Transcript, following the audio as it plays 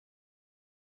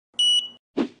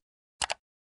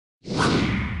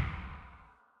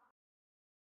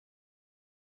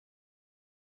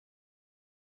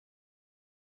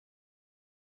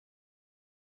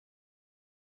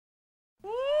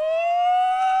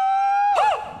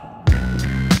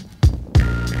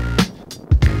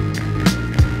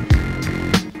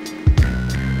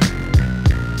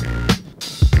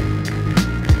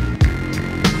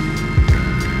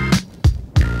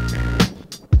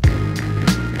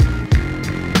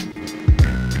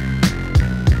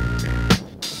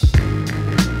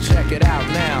check it out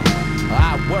now.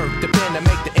 I work the pen to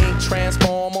make the ink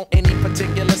transform on any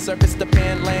particular surface the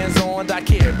pen lands on.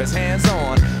 Dicurious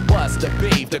hands-on. What's the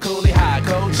beef? The coolie high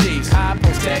code chiefs, high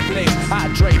post techniques. I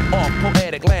drape off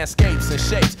poetic landscapes and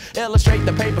shapes. Illustrate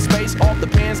the paper space off the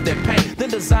pens that paint. Then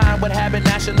design what habit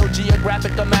National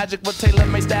Geographic or magic with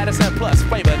tailor-made status and plus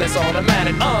flavor that's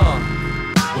automatic.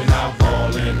 We're not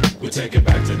falling, we take it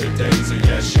back to the days of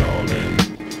yes, y'allin'.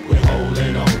 We're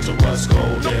holding on to what's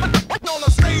golden. On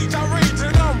the stage I rage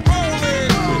and I'm rolling.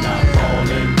 We're not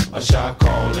falling, a shot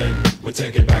calling. We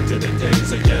take it back to the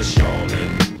days of yes,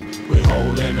 y'allin'. We're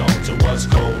holding on to what's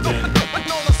golden. On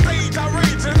the stage I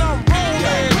rage and I'm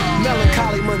rolling.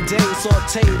 Melancholy, mundane,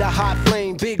 sauteed, a hot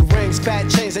flame, big rings, fat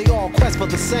chains, they all quest for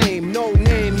the same. No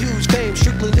name, huge fame,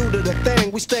 strictly new to the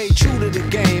thing. We stay true to the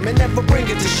game and never bring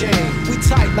it to shame. We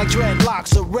tight like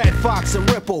dreadlocks, a red fox and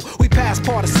ripple. We pass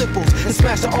participles and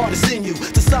smash the artist in you.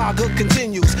 The saga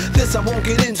continues. This I won't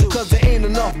get into, cause there ain't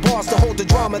enough bars to hold the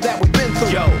drama that we've been through.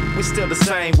 Yo, we still the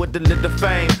same with a little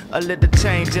fame, a little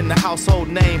change in the household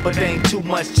name, but ain't too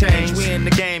much change. We in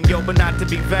the game, yo, but not to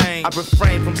be vain. I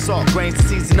refrain from salt grains to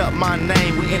season up my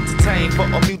name. We entertain for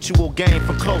a mutual gain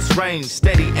from close range,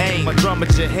 steady aim. My drum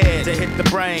at your head to hit the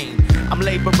brain. I'm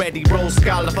labor ready, roll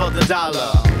scholar for the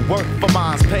dollar. Work for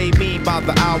mines, pay me by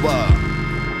the hour.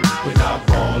 We're not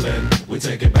falling, we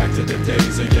take it back to the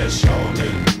days of yes,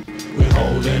 y'allin'. We're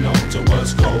holding on to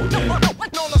what's golden. On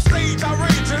the stage I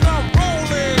rage and I'm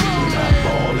rolling. We're not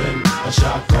falling, a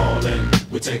shot calling.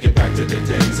 We take it back to the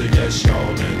days of yes,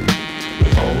 y'allin'.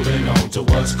 We're holding on to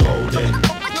what's golden.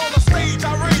 On the stage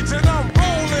I rage and I'm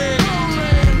rolling.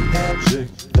 Music,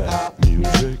 that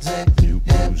music, new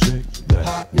music,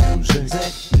 that music,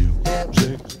 new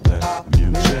music, that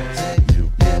music, new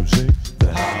music,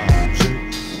 that music,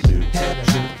 new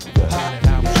music, that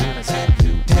music,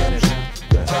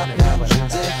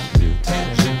 new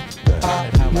music, that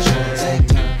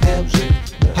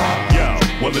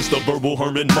Well, it's the verbal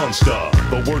Herman monster,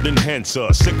 the word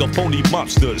enhancer, sick of phony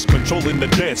mobsters controlling the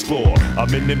dance floor.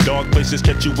 I'm in them dark places,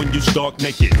 catch you when you stark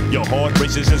naked. Your heart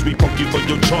races as we pump you for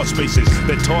your chart spaces.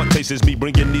 That taunt tastes me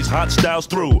bringing these hot styles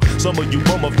through. Some of you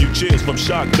bum a few cheers from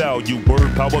shock value.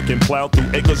 Word power can plow through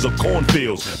acres of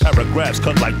cornfields. Paragraphs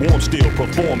cut like warm steel,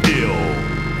 perform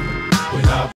ill.